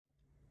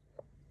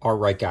All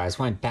right, guys,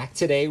 well, I'm back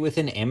today with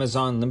an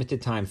Amazon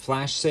limited time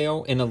flash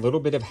sale and a little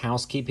bit of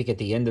housekeeping at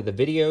the end of the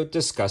video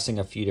discussing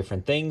a few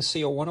different things. So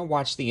you'll want to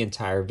watch the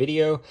entire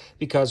video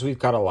because we've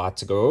got a lot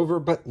to go over,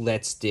 but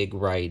let's dig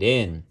right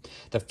in.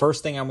 The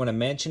first thing I want to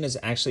mention is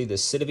actually the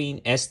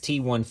Sitivien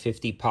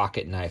ST150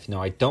 pocket knife.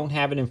 Now, I don't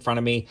have it in front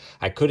of me.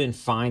 I couldn't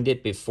find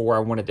it before I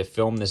wanted to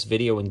film this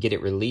video and get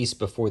it released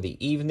before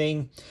the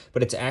evening,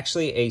 but it's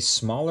actually a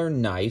smaller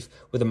knife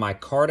with a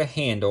micarta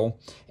handle,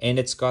 and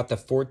it's got the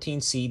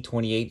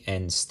 14C28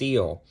 and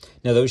steel.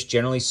 Now those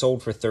generally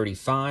sold for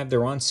 $35.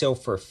 They're on sale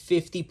for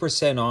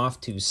 50% off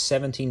to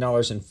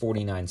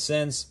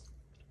 $17.49.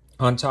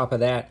 On top of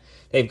that,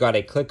 they've got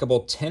a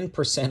clickable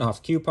 10%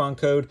 off coupon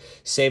code,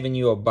 saving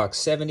you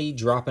 $1.70,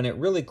 dropping it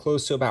really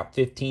close to about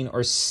 $15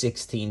 or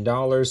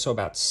 $16, so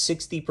about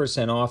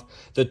 60% off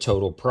the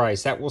total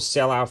price. That will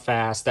sell out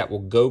fast. That will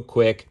go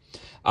quick.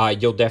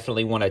 You'll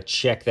definitely want to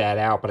check that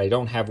out, but I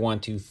don't have one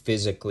to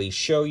physically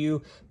show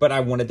you, but I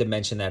wanted to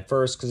mention that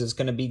first because it's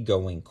going to be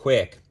going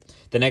quick.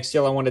 The next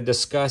deal I want to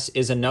discuss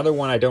is another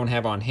one I don't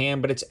have on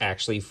hand, but it's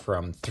actually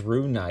from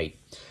ThruNite.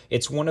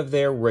 It's one of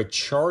their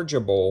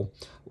rechargeable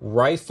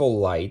rifle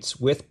lights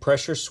with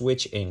pressure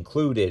switch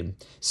included.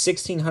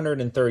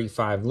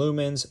 1,635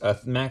 lumens, a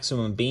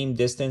maximum beam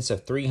distance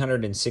of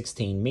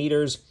 316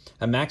 meters,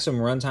 a maximum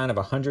runtime of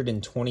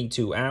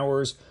 122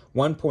 hours,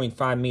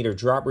 1.5 meter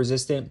drop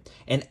resistant,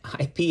 and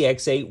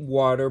IPX8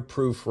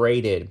 waterproof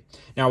rated.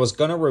 Now, I was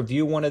going to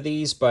review one of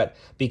these, but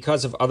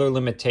because of other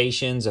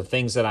limitations of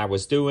things that I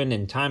was doing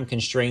and time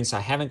constraints, I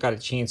haven't got a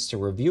chance to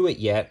review it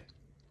yet.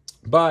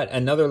 But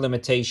another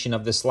limitation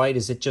of this light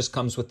is it just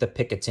comes with the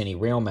Picatinny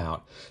rail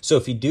mount. So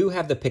if you do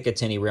have the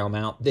Picatinny rail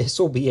mount, this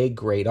will be a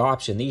great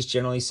option. These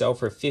generally sell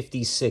for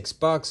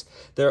 $56.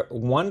 They're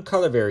one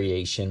color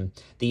variation.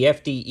 The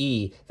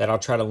FDE that I'll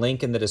try to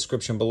link in the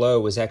description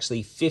below is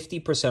actually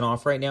 50%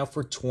 off right now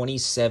for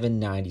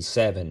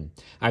 $27.97.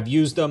 I've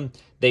used them.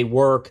 They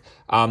work.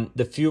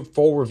 The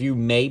full review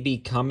may be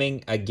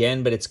coming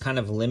again, but it's kind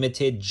of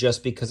limited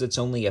just because it's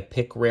only a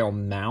pick rail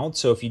mount.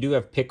 So if you do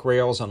have pick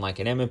rails on like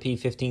an M&P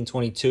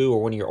 1522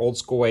 or one of your old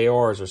school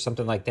ARs or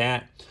something like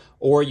that,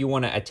 or you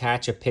want to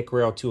attach a pick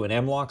rail to an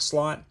M-LOK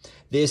slot,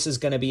 this is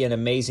going to be an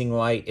amazing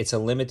light. It's a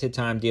limited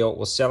time deal. It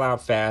will sell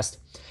out fast.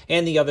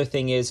 And the other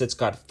thing is it's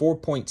got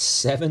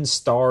 4.7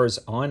 stars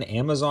on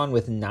Amazon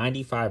with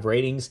 95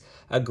 ratings.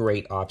 A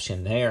great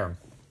option there.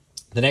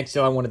 The next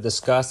deal I want to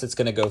discuss that's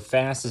going to go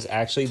fast is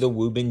actually the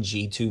WUBEN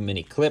G2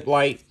 mini clip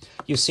light.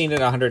 You've seen it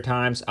 100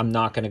 times. I'm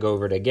not going to go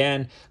over it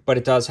again, but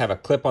it does have a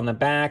clip on the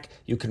back.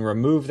 You can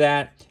remove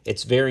that.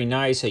 It's very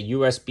nice, a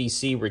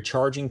USB-C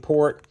recharging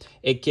port.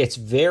 It gets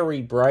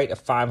very bright at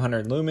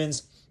 500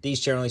 lumens. These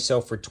generally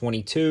sell for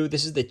 $22.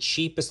 This is the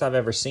cheapest I've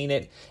ever seen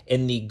it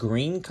in the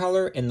green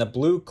color and the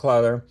blue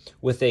color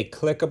with a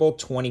clickable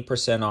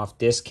 20% off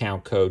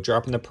discount code,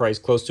 dropping the price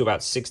close to about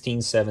 $16,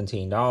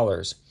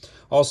 $17.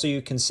 Also,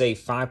 you can save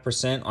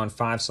 5% on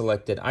 5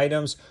 selected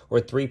items or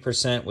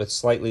 3% with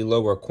slightly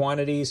lower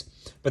quantities,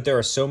 but there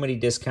are so many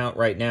discounts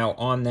right now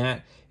on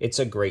that, it's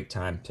a great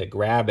time to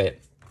grab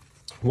it.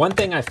 One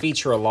thing I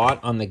feature a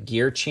lot on the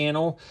gear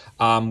channel,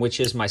 which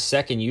is my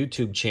second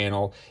YouTube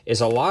channel,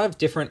 is a lot of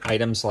different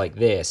items like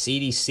this.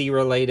 EDC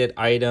related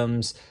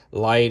items,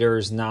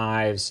 lighters,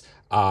 knives,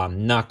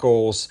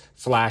 knuckles,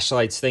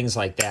 flashlights, things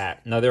like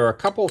that. Now, there are a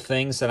couple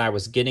things that I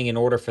was getting in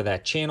order for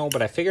that channel,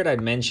 but I figured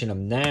I'd mention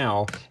them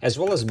now, as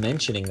well as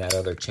mentioning that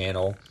other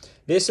channel.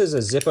 This is a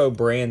Zippo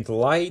brand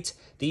light.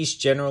 These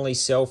generally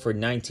sell for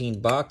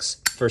 19 bucks.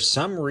 For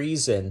some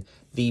reason,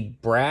 the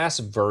brass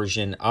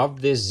version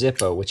of this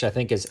Zippo, which I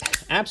think is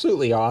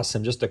absolutely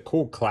awesome, just a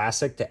cool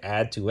classic to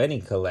add to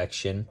any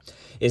collection,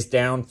 is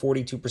down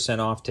 42%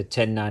 off to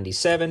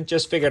 $10.97.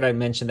 Just figured I'd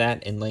mention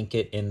that and link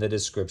it in the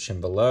description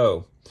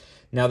below.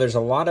 Now, there's a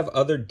lot of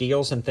other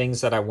deals and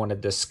things that I want to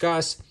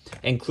discuss,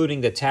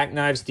 including the tack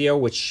knives deal,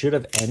 which should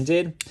have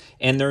ended,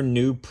 and their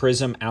new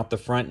PRISM out the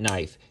front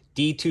knife.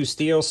 D2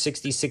 steel,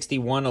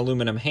 6061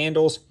 aluminum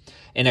handles,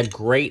 and a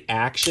great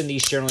action.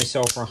 These generally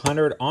sell for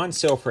 $100, on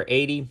sale for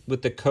 $80.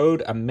 With the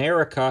code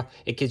America,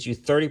 it gives you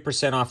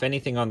 30% off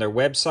anything on their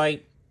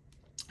website.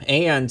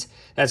 And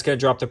that's going to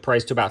drop the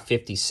price to about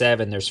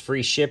 $57. There's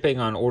free shipping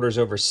on orders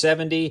over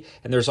 $70.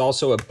 And there's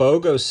also a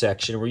BOGO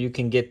section where you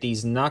can get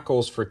these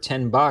knuckles for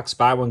 $10.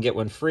 Buy one, get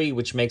one free,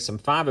 which makes them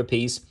 5 a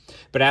piece.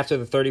 But after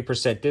the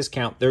 30%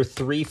 discount, they're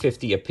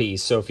 $3.50 a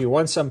piece. So if you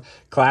want some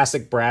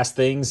classic brass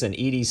things and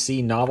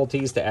EDC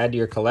novelties to add to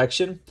your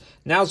collection,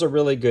 now's a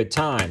really good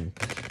time.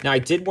 Now, I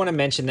did want to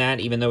mention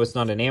that, even though it's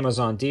not an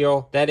Amazon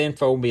deal, that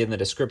info will be in the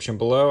description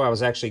below. I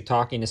was actually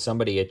talking to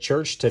somebody at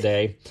church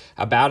today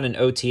about an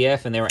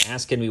OTF, and they were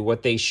asking me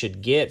what they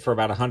should get for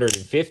about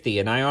 $150.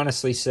 And I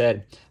honestly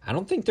said, I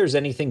don't think there's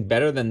anything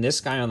better than this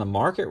guy on the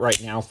market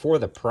right now for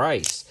the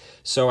price.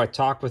 So I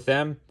talked with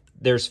them.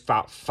 There's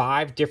about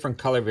 5 different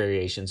color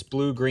variations: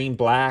 blue, green,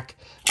 black,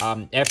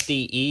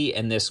 FDE,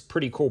 and this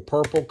pretty cool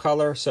purple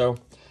color. So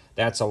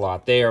That's a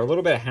lot there. A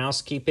little bit of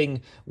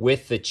housekeeping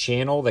with the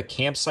channel. The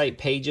campsite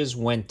pages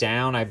went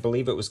down. I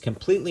believe it was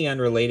completely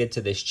unrelated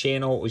to this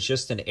channel. It was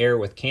just an error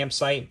with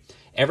campsite.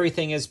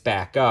 Everything is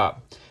back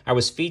up. I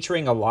was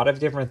featuring a lot of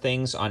different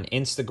things on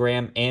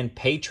Instagram and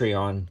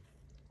Patreon,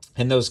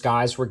 and those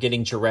guys were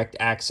getting direct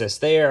access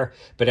there,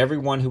 but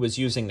everyone who was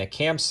using the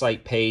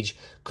campsite page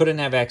couldn't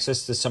have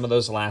access to some of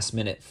those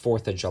last-minute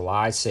 4th of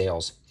July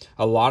sales.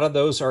 A lot of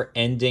those are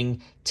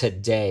ending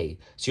today.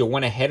 So you'll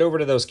want to head over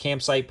to those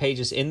campsite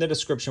pages in the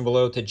description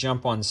below to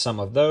jump on some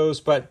of those,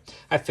 but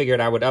I figured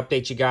I would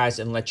update you guys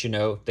and let you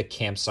know the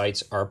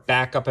campsites are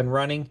back up and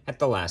running at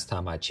the last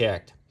time I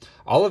checked.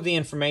 All of the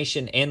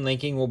information and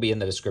linking will be in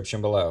the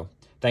description below.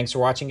 Thanks for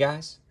watching,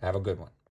 guys. Have a good one.